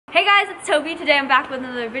Hey guys, it's Toby. Today I'm back with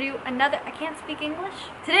another video. I can't speak English.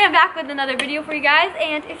 Today I'm back with another video for you guys,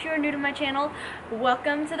 and if you're new to my channel,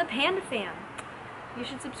 welcome to the Panda Fam. You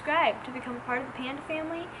should subscribe to become a part of the Panda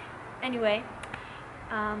family. Anyway,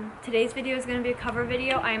 today's video is going to be a cover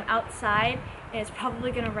video. I am outside, and it's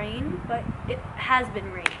probably going to rain, but it has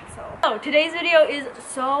been raining, so today's video is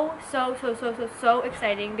so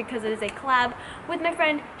exciting because it is a collab with my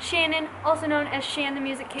friend Shannon, also known as Shan the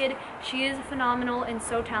Music Kid. She is phenomenal and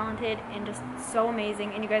so talented and just so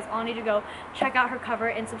amazing, and you guys all need to go check out her cover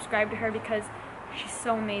and subscribe to her because she's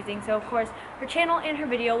so amazing. So of course, her channel and her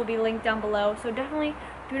video will be linked down below, so definitely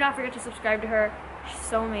do not forget to subscribe to her. She's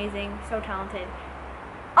so amazing, so talented.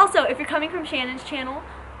 Also, if you're coming from Shannon's channel,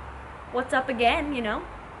 what's up again, you know?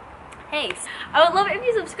 Hey, I would love it if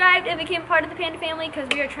you subscribed and became part of the Panda family because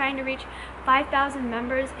we are trying to reach 5,000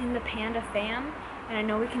 members in the Panda fam, and I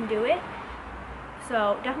know we can do it.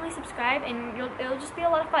 So definitely subscribe, and it'll just be a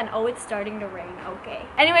lot of fun. Oh, it's starting to rain. Okay.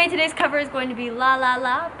 Anyway, today's cover is going to be La La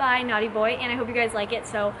La by Naughty Boy, and I hope you guys like it.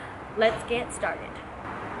 So let's get started.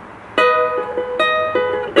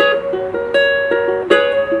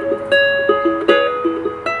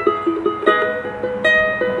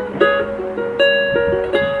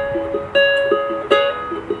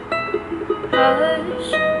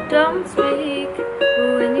 Don't speak,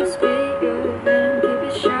 but when you speak your hand, keep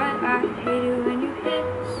it shut. I hate it when you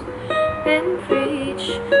hiss and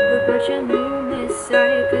preach about your new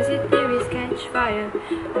messiah, cause your theories catch fire.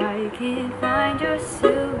 I can't find your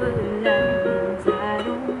silver linings. I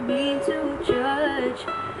don't mean to judge,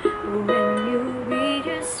 but when you read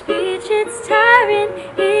your speech, it's tiring.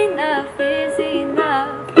 Enough is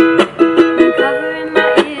enough. I'm covering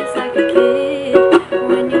my ears like a kid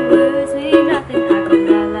when your words mean nothing. I go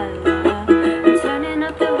la la la. I'm turning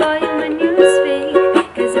up the volume when you speak,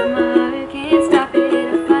 cause if my heart can't stop it,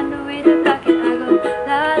 I find a way to block it. I go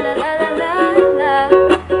la la la la la la la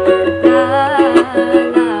la.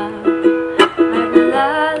 I go la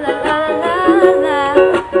la la la la la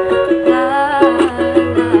la.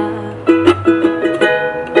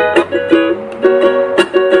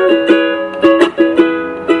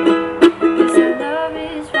 Yes, our love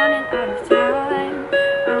is running out of time.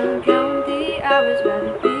 I won't count the hours,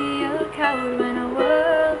 rather be a coward when our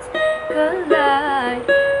worlds collide.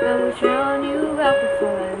 I will drown you out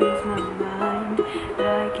before I lose my mind.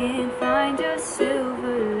 I can't find your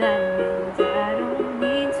silver linings. I don't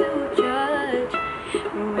mean to judge,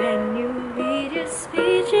 but when you read your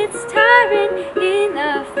speech, it's tiring.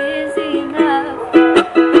 Enough is enough.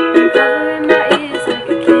 I'm covering my ears like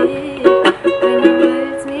a kid when your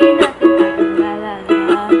words mean nothing. I go la la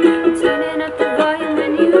la. I'm turning up the volume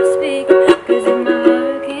when you speak, cause if my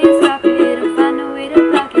heart can't stop it, I'll find a way to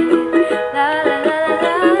block it. La la la la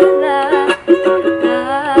la la la.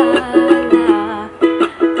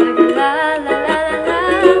 I go la la la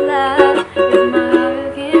la la. If my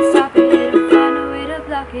heart can't stop it, I'll find a way to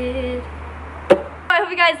block it. I hope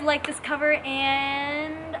you guys like this cover,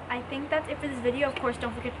 and I think that's it for this video. Of course,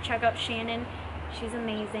 don't forget to check out Shannon. She's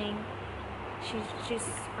amazing. She's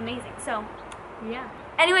amazing. So, yeah.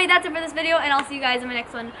 Anyway, that's it for this video, and I'll see you guys in my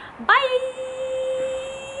next one. Bye!